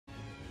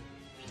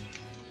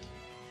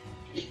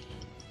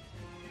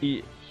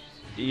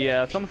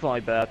Yeah, something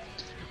like that.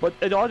 But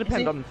it all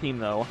depends on the team,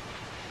 though.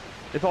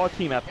 It's all a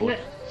team effort.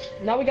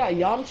 Now we got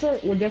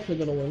Yamcha, we're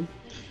definitely gonna win.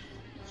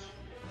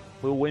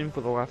 We'll win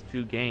for the last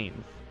 2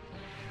 games.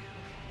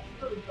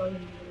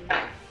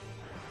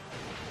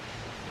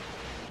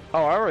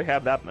 Oh, I already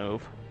have that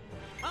move.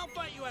 I'll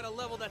fight you at a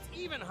level that's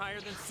even higher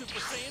than Super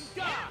Saiyan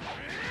God.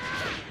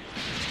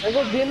 There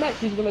goes DMX,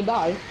 he's gonna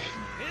die. It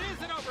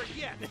isn't over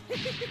yet.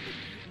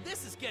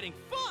 This is getting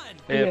fun.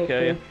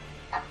 AFK.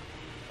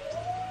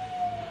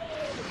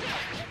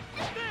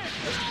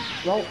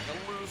 Well, The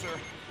loser.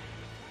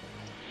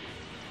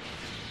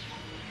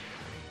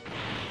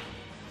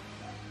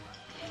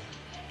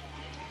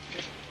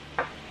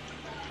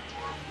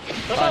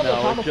 I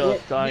know, it's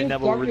just, I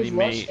never really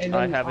made,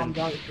 I haven't,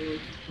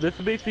 this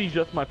is basically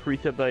just my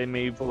preset that I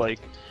made for, like,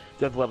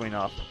 just leveling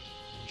up.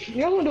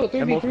 You don't wanna do a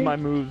 3v3? And most of my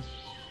moves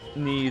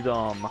need,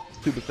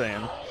 Super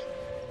Saiyan.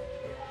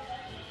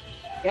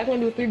 You guys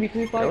wanna do a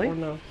 3v3 fight Really? or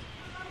no?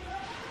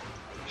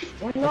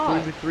 Why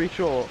not? 3v3,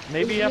 sure.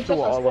 Maybe after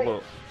we're all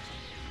level.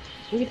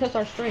 We can test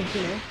our strength,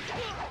 you know?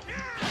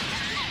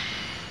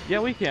 Yeah,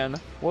 we can.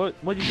 What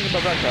do you think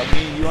about that, Cup?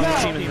 Me, you on the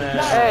team and then...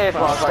 Hey, it's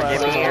Longsword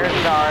Gaming here.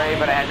 Sorry,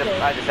 but I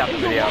just stopped the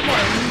video. I'm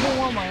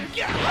gonna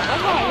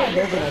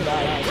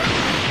die.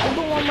 I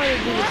don't want my to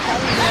do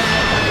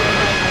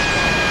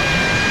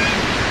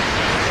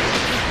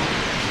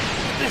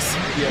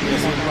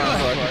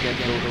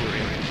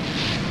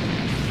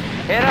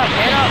Hit up,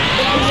 hit up!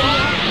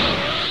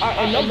 I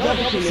love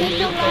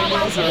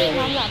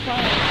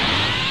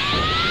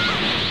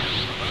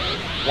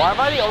Why am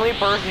I the only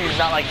person who's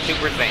not like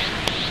Super Saiyan?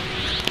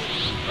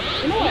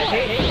 You know what I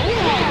hate?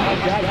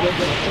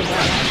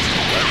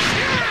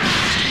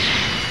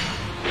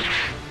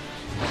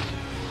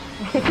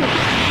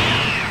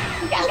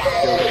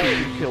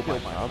 You killed my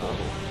mother.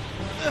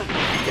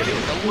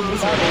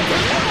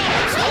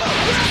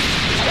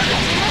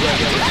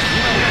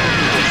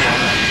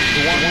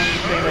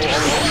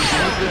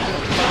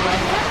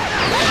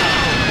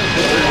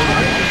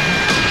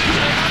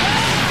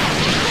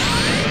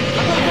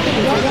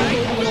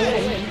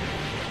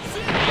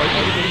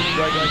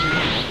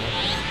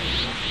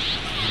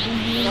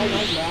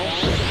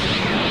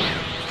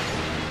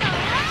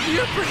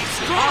 You're pretty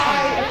strong.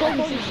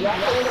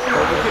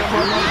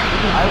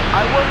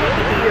 I wasn't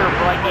here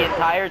for like the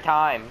entire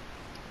time.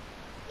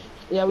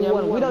 Yeah, we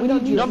won. We don't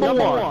need you. Number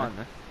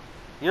 1.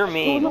 You're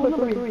mean. Number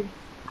 3.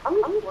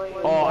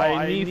 Oh,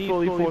 I need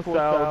fully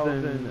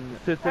 4,000.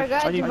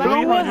 I need Who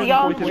was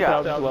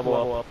 346,000 to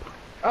level up.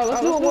 Alright,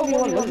 let's do a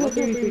 1v1. Let's do a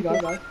 3v3,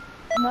 guys.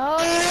 No,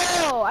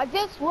 I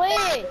just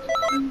switched.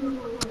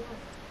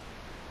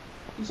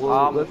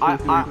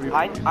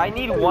 I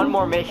need one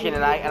more mission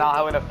and I'll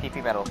have enough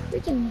TP medals.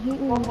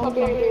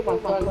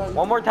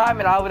 One more time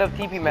and I'll have enough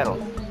TP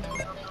medals.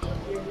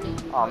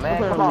 Oh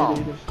man, come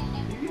on.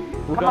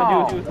 We're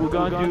gonna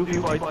do a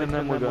few fights and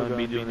then we're gonna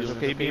be doing this,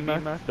 okay,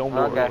 BMX? Don't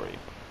worry. Okay.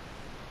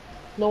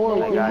 No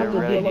worries.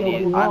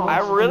 I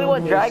really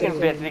want Dragon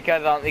Fist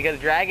because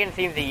Dragon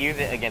seems to use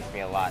it against me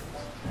a lot.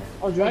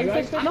 Oh, Dragon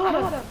Fist?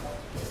 No.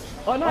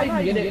 Oh no, you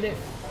can get it.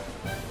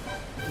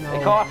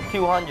 It costs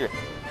 200.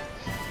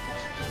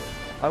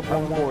 I have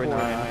 149.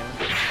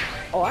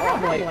 Oh, I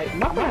have like,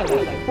 my friend has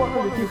like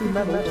 450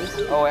 medals.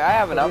 Oh wait, I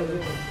have enough.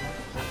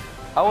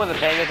 I wasn't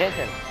paying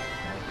attention.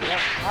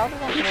 How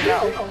did I get it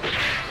out?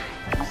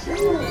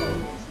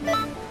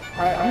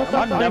 Alright,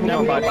 I'm never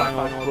gonna buy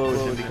Final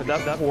Explosion because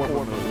that's a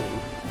horrible move.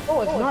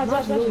 Oh, it's not. It's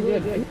actually really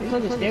good. It's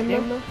like a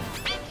stamina.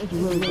 It's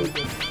really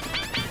good.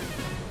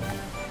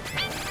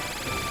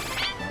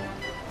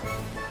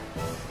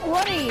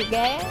 What are you,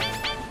 gay?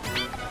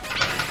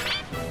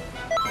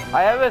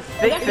 I have a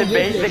 6 in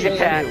basic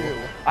attack.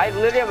 I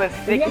literally have a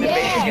 6 in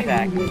basic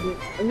attack. I'll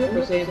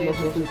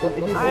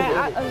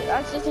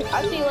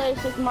see you later,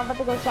 sis. I'm about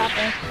to go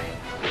shopping.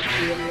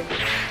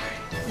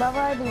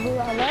 Bye-bye, boo-boo.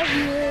 I love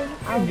you.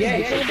 I'm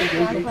gay. I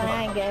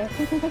ain't gay.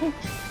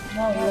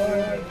 No,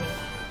 Lord.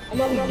 I'm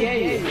not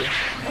gay.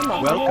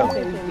 Welcome.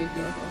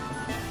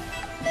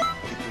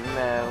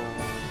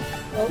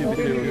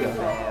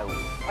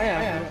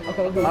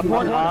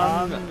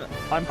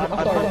 I'm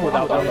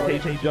without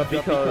orientation just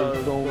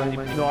because so many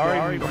people are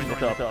already bring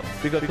this up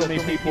because so many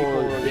people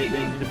are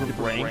in different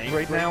ranks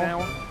right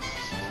now.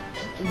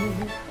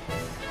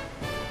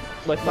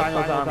 Like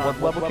finals on what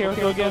level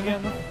character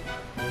again?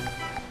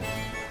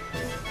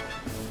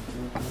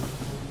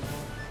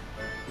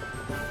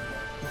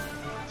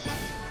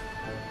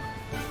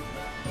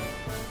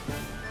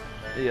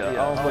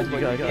 Yeah, but you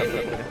gotta get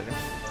it.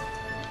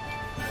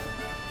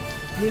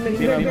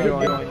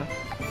 Join.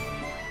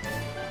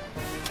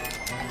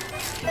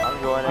 I'm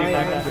joining.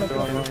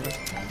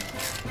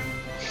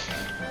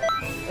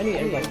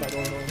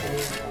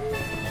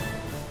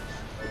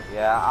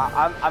 Yeah,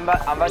 I'm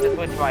about to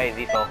switch my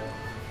Zethal.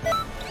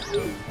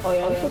 Oh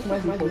yeah, I'm switch my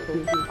Zethal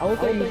too. I will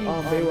play very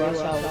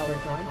well out for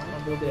time.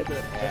 I'm a little bit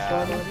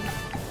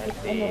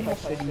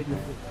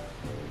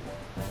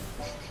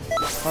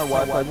My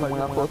Wi-Fi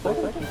went out for a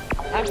second.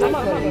 I'm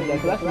not gonna use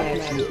that, that's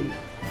nasty.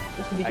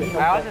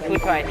 I also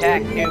switch my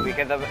attack too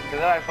because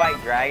if I fight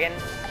dragon,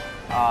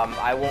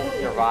 I won't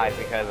survive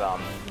because I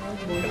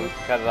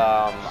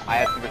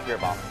have super spirit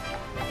bomb.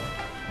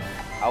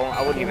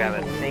 I wouldn't even have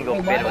a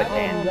single bit of a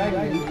chance.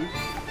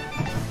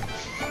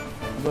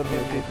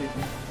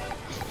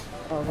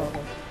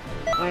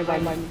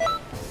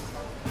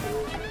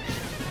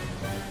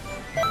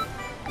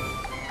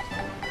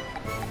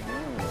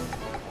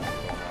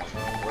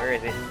 Where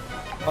is it?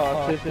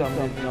 System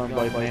is done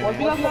by man. Well, if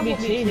you have to be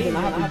changed, then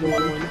I have to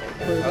join.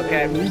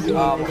 Okay,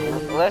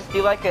 let's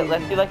do like a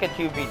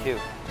 2v2.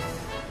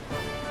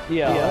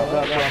 Yeah,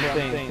 that's what I'm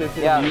saying.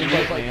 System, Yeah,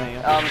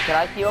 can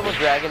I keep up with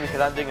Dragon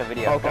because I'm doing a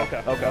video?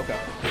 Okay.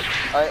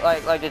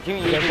 Like the two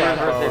YouTubers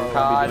versus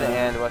COD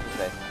and what's his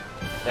name?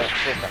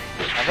 System.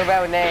 I feel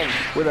bad with names.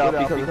 Without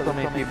because so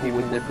many people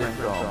with different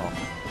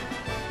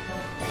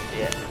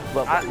Yeah.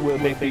 but we'll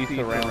make these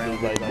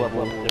surrounded by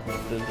level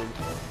differences.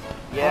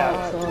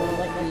 Yeah.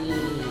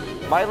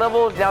 My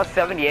level is now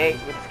 78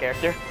 with this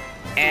character,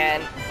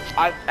 and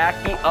I've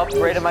actually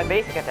upgraded my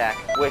basic attack,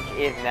 which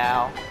is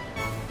now,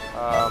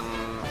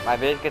 my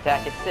basic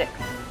attack is 6.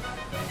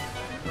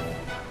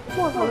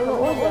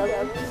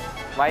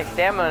 My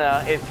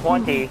stamina is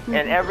 20,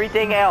 and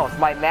everything else,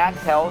 my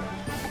max health,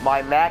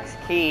 my max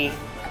ki,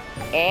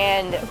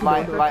 and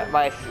my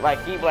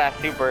ki blast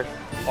supers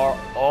are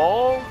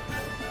all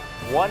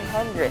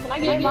 100.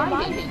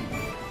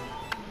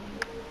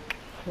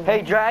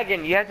 Hey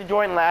Dragon, you have to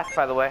join last,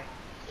 by the way.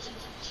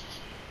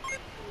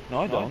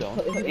 No, I don't.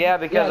 Yeah,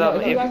 because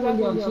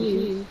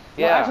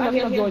yeah. Actually, we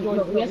have to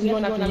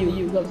join after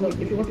you. If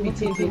you want to be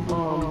teamed with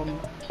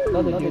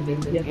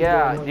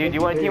yeah, do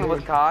you want to team up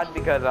with COD?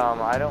 Because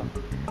I don't.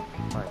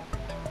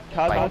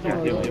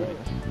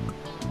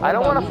 I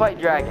don't want to fight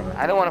Dragon.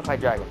 I'll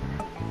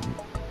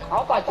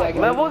fight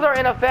Dragon. Levels are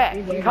in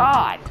effect.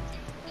 COD.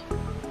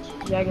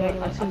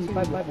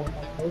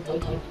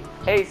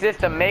 Hey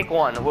system, make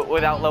one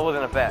without levels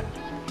in effect.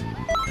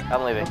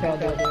 I'm leaving.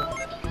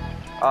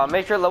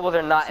 Make sure levels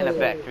are not in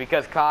effect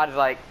because COD is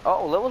like,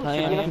 oh, levels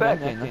should be in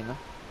effect.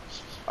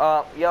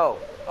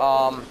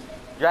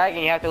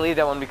 Dragon, you have to leave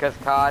that one because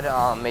COD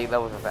made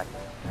levels in effect.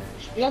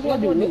 You guys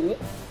want to do it?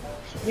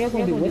 You guys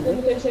want to do it?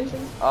 Limitations?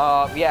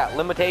 Yeah,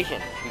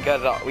 limitations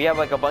because we have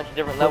like a bunch of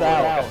different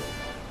levels.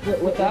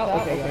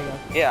 Without? Okay.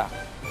 Yeah.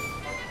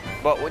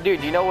 But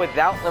dude, you know,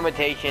 without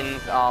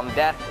limitations,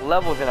 that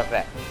level's in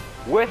effect.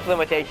 With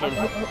limitations,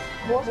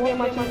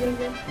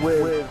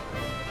 with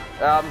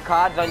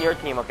COD's on your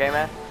team, okay,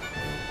 man?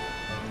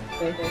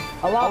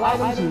 Allow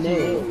items to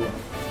know.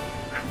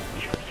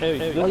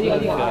 Hey,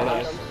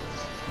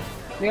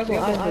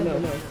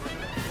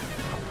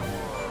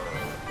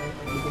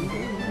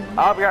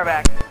 I'll be right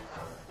back.